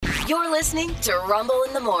You're listening to Rumble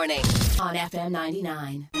in the Morning on FM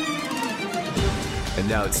 99. And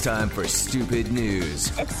now it's time for Stupid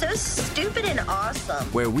News, It's so stupid and awesome.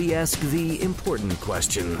 where we ask the important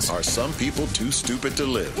questions. Are some people too stupid to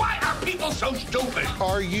live? Why are people so stupid?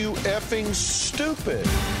 Are you effing stupid?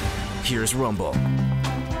 Here's Rumble.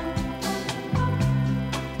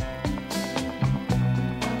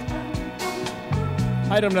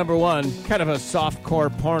 Item number one, kind of a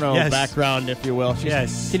softcore porno background, if you will.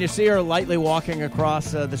 Can you see her lightly walking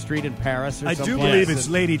across the street in Paris or I something? do believe it's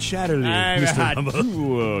Lady Chatterley, Mr. Rumble.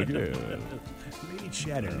 Lady Lady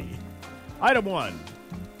Chatterley. Item one.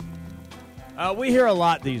 We hear a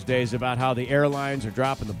lot these days about how the airlines are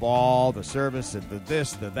dropping the ball, the service, and the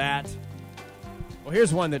this, the that. Well,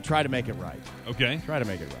 here's one that tried to make it right. Okay. Try to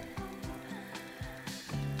make it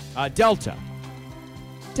right.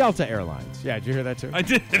 Delta Airlines. Yeah, did you hear that too? I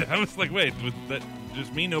did. I was like, wait, was that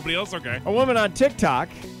just me? Nobody else? Okay. A woman on TikTok,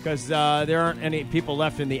 because there aren't any people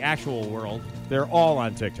left in the actual world. They're all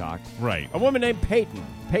on TikTok. Right. A woman named Peyton.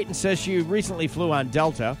 Peyton says she recently flew on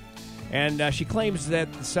Delta, and she claims that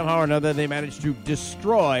somehow or another they managed to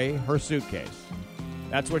destroy her suitcase.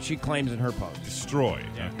 That's what she claims in her post. Destroyed.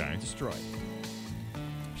 Yeah, Okay. destroyed.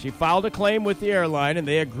 She filed a claim with the airline, and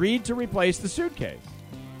they agreed to replace the suitcase.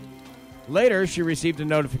 Later, she received a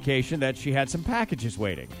notification that she had some packages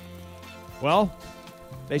waiting. Well,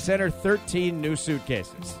 they sent her 13 new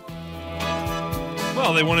suitcases.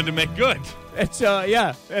 Well, they wanted to make good. It's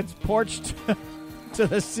it's porched to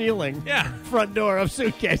the ceiling. Yeah. Front door of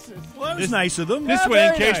suitcases. Well, that was nice of them. This Yeah, way,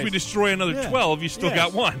 in very case we nice. destroy another Yeah. 12, you still Yes.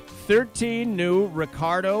 got one. 13 new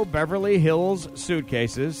Ricardo Beverly Hills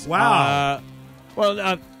suitcases. Wow.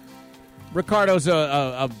 Ricardo's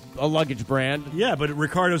a luggage brand. Yeah, but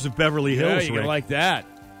Ricardo's of Beverly Yeah, Hills. you Rick. can like that.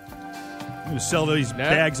 I'm going to sell these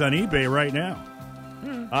bags on eBay right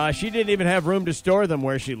now. She didn't even have room to store them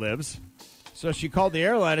where she lives. So she called the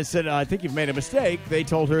airline and said, I think you've made a mistake. They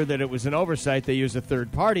told her that it was an oversight. They used a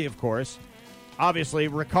third party, of course. Obviously,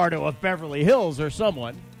 Ricardo of Beverly Hills or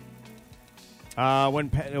someone. When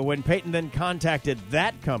Peyton then contacted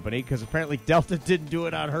that company, because apparently Delta didn't do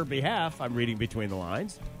it on her behalf, I'm reading between the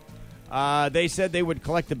lines, they said they would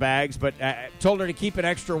collect the bags, but told her to keep an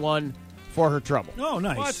extra one for her trouble. Oh,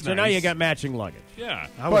 nice. Well, that's So now nice. you got matching luggage. Yeah.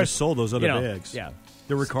 I would have sold those other bags. Yeah.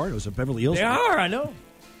 The Ricardo's of Beverly Hills. They are, I know.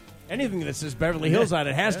 Anything that says Beverly Hills on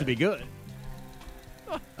it has to be good.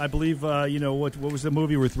 I believe, what was the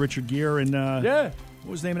movie with Richard Gere and, Yeah.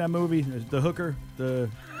 what was the name of that movie? The Hooker? Oh,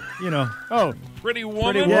 Pretty woman.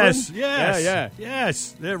 Pretty Woman? Yes. Yeah.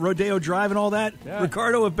 Yes. Rodeo Drive and all that. Yeah.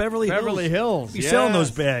 Ricardo of Beverly Hills. Be selling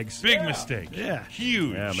those bags. Big mistake. Yeah.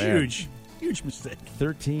 Huge. Yeah, man. Huge mistake.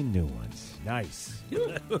 13 new ones. Nice.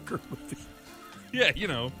 Hooker movie. Yeah,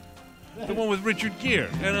 the one with Richard Gere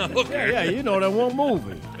and a hooker. Yeah, you know that one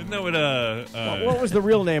movie. Isn't that what, What was the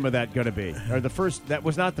real name of that going to be? Or the first? That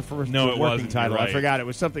was not the first No, it working wasn't. title. You're right. I forgot. It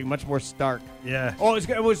was something much more stark. Yeah. Oh,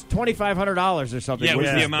 it was $2,500 or something. Yeah, it was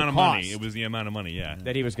which the amount of money. cost It was the amount of money, yeah.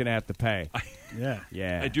 that he was going to have to pay. Yeah.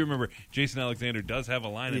 Yeah. I do remember Jason Alexander does have a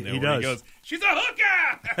line in there He where he does. goes, "She's a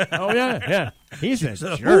hooker!" Oh, yeah. He's a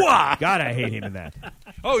jerk. hoo-ah. God, I hate him in that.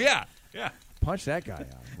 Oh, yeah. Punch that guy out.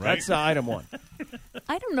 Right. That's item one.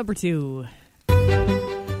 Item number 2.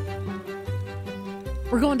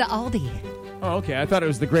 We're going to Aldi. Oh, okay. I thought it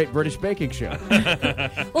was the Great British Baking Show.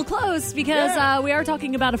 Well, close, because we are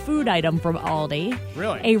talking about a food item from Aldi.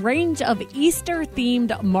 Really? A range of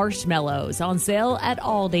Easter-themed marshmallows on sale at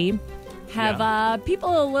Aldi have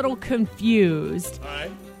people a little confused. All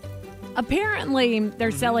right. Apparently,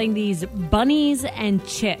 they're selling these bunnies and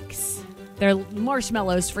chicks. They're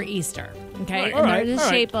marshmallows for Easter, okay? Right. And All right. they're the All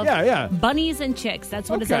right. shape of Yeah. bunnies and chicks. That's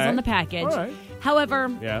what it says Okay. on the package. All right.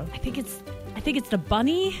 However, Yeah. I think it's the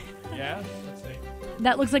bunny Yeah. Let's see.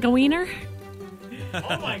 that looks like a wiener. Oh,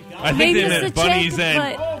 my God. I think Maybe they it's meant the bunnies chick,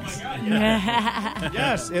 and... but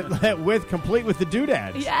Yes, complete with the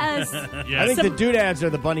doodads. yes. I think the doodads are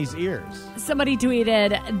the bunny's ears. Somebody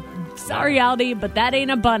tweeted, "Sorry, Aldi, but that ain't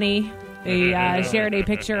a bunny." They shared a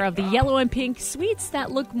picture of the yellow and pink sweets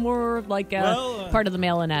that look more like part of the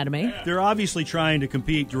male anatomy. They're obviously trying to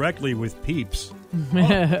compete directly with Peeps.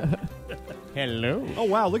 Hello. Oh,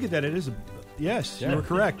 wow. Look at that. It is a... Yes, you were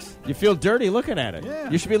correct. You feel dirty looking at it.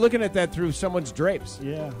 Yeah. You should be looking at that through someone's drapes.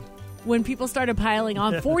 Yeah. When people started piling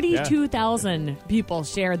on, 42,000 people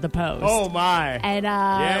shared the post. Oh, my.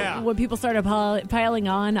 And when people started piling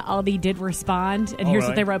on, Aldi did respond. And here's what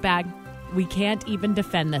really? they wrote back. "We can't even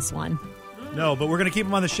defend this one." No, but we're going to keep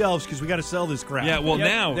them on the shelves because we got to sell this crap. Yeah, well,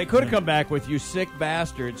 now... They could have come back with, "You sick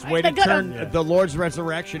bastards. Way to They could've. turn the Lord's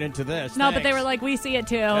resurrection into this." No, but they Thanks. were like, "We see it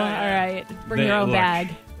too. All right, bring They- your own look, bag."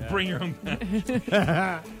 Bring your own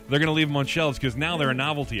bag. They're going to leave them on shelves because now they're a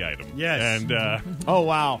novelty item. Yes. And Oh,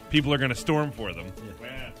 wow. people are going to storm for them.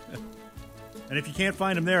 And if you can't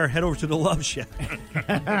find them there, head over to the Love Shack.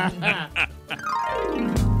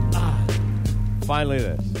 Finally,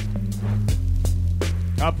 this.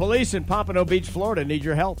 Police in Pompano Beach, Florida need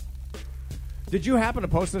your help. Did you happen to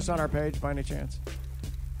post this on our page by any chance?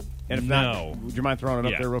 And if No. not, would you mind throwing it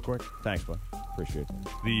up Yeah. there real quick? Thanks, bud. Appreciate it.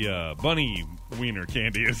 The bunny wiener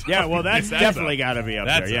candy is. Yeah, well, that's definitely got to be up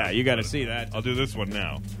That's there. Yeah, up. you got to see that. I'll do this one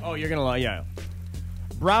now. Oh, you're going to yeah.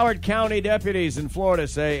 Broward County deputies in Florida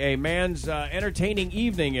say a man's entertaining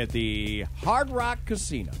evening at the Hard Rock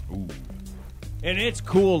Casino. Ooh. And it's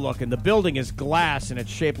cool looking. The building is glass and it's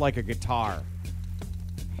shaped like a guitar.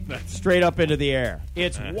 That's Straight up into the air.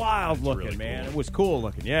 It's wild that's looking, really man. cool. It was cool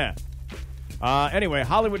looking, yeah. Anyway,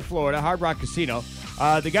 Hollywood, Florida, Hard Rock Casino.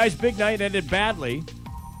 The guy's big night ended badly.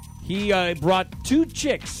 He brought 2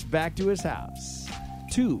 chicks back to his house.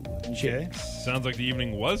 2 chicks. sounds like the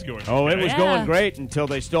evening was going. Oh, it okay. was Yeah. going great until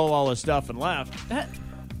they stole all his stuff and left.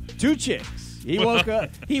 2 chicks. He woke up.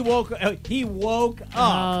 He woke up.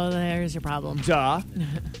 Oh, there's your problem. Duh.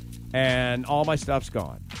 And all my stuff's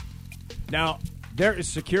gone. Now, there is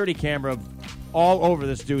security camera all over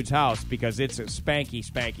this dude's house because it's a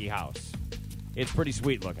spanky house. It's pretty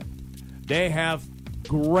sweet looking. They have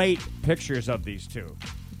great pictures of these 2.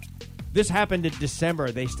 This happened in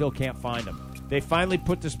December. They still can't find them. They finally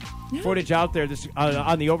put this footage out there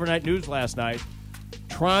on the overnight news last night,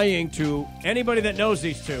 anybody that knows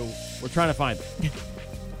these 2, we're trying to find them.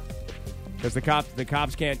 Because the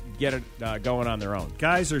cops can't get it going on their own.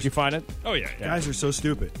 Did you find it? Oh, yeah. Guys are so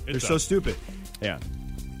stupid. They're It's so up. stupid. Yeah.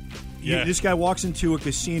 Yeah. This guy walks into a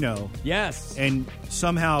casino Yes. and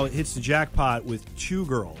somehow hits the jackpot with 2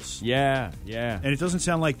 girls. Yeah. And it doesn't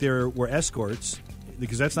sound like there were escorts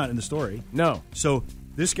because that's not in the story. No. So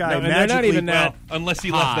this guy No, and they're magically... not even that. Unless he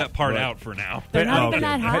hot, left that part right. out for now. They're not Oh, even okay.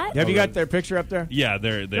 that hot? Have you got their picture up there? Yeah,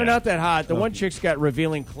 they're They're not that hot. The one chick's got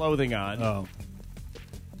revealing clothing on. Oh.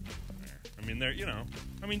 I mean, they're,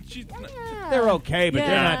 I mean, she's. They're okay, but they're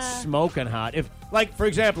Yeah. not smoking hot. If, like, for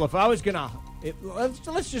example, if I was gonna,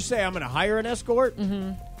 let's just say I'm gonna hire an escort,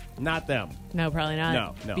 not them. No, probably not.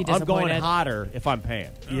 No. Be I'm going disappointed. hotter if I'm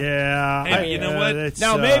paying. Yeah. Hey, you know what? that's,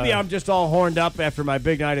 Now maybe I'm just all horned up after my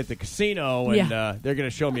big night at the casino, and Yeah. they're gonna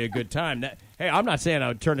show me a good time. Hey, I'm not saying I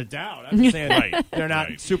would turn it down. I'm just saying they're not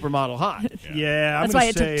Right. supermodel hot. Yeah, I'm That's gonna why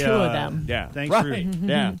it took say, 2 of them. Yeah, Thanks right.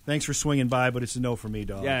 Yeah, Thanks for swinging by, but it's a no for me,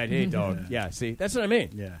 dog. yeah, hey, dog. Yeah, see, that's what I mean.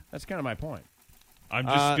 Yeah. That's kind of my point. I'm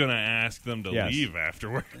just going to ask them to yes. leave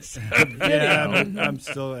afterwards. Yeah, I'm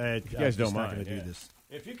still. You guys don't not mind, going to yeah. do this.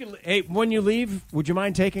 If you can, hey, when you leave, would you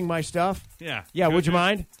mind taking my stuff? Yeah. Yeah, would you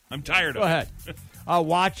mind? I'm tired Go of ahead.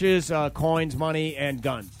 Watches, coins, money, and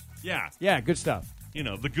guns. it. Yeah. Yeah, good stuff.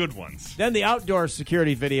 The good ones. Then the outdoor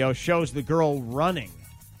security video shows the girl running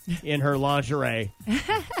in her lingerie,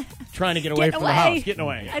 trying to get away from the house, getting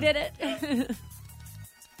away. I did it.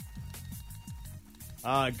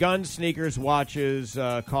 Guns, sneakers, watches,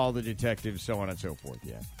 call the detectives, so on and so forth.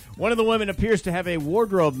 Yeah. One of the women appears to have a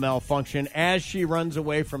wardrobe malfunction as she runs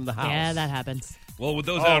away from the house. Yeah, that happens. Well, with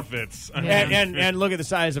those outfits. I mean, And look at the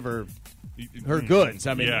size of her goods.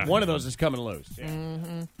 I mean, Yeah. one of those is coming loose.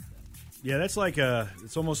 Yeah, that's like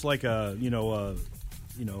it's almost like a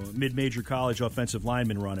mid-major college offensive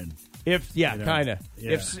lineman running. Kind of.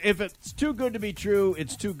 Yeah. If it's too good to be true,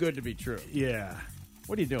 it's too good to be true. Yeah.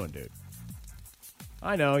 What are you doing, dude?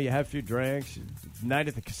 I know you have a few drinks, night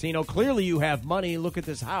at the casino. Clearly, you have money. Look at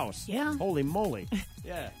this house. Yeah. Holy moly.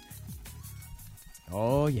 Yeah.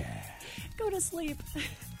 Oh yeah. Go to sleep.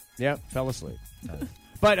 Yep. Fell asleep.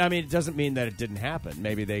 But I mean, it doesn't mean that it didn't happen.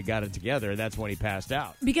 Maybe they got it together. That's when he passed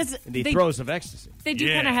out. Because In the they, throes of ecstasy. they do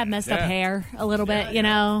Yeah. kind of have messed up Yeah. hair a little bit, you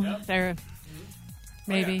know? They're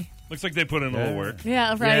maybe. looks like they put in a little work.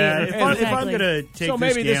 Yeah, right. Yeah, if I'm Exactly. going to take So this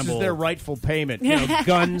maybe this gamble, is their rightful payment. You know,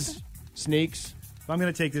 guns, sneaks. if I'm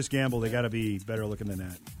going to take this gamble, they got to be better looking than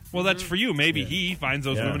that. Well, that's for you. Maybe he finds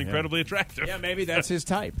those Yeah, women yeah. incredibly attractive. Yeah, maybe that's his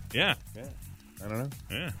type. Yeah. I don't know.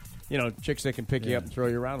 Yeah. You know, chicks that can pick you up and throw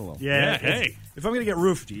you around a little. Yeah. hey. If I'm going to get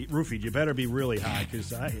roofied, you better be really hot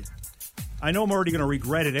because I know I'm already going to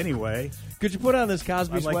regret it anyway. Could you put on this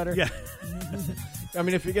Cosby I'm like, sweater? yeah. I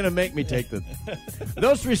mean, if you're going to make me take the...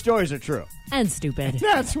 Those 3 stories are true. And stupid.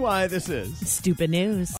 That's why this is... Stupid news.